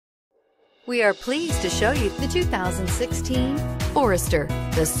We are pleased to show you the 2016 Forester.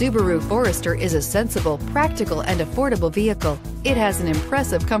 The Subaru Forester is a sensible, practical, and affordable vehicle. It has an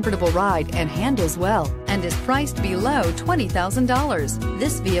impressive, comfortable ride and handles well, and is priced below $20,000.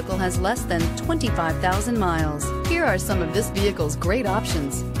 This vehicle has less than 25,000 miles. Here are some of this vehicle's great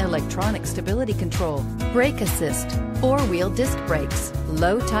options: electronic stability control, brake assist, four-wheel disc brakes,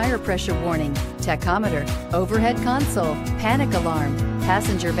 low tire pressure warning, tachometer, overhead console, panic alarm,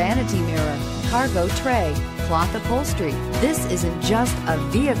 passenger vanity mirror, cargo tray, cloth upholstery. This isn't just a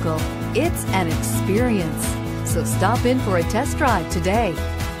vehicle, it's an experience. So stop in for a test drive today.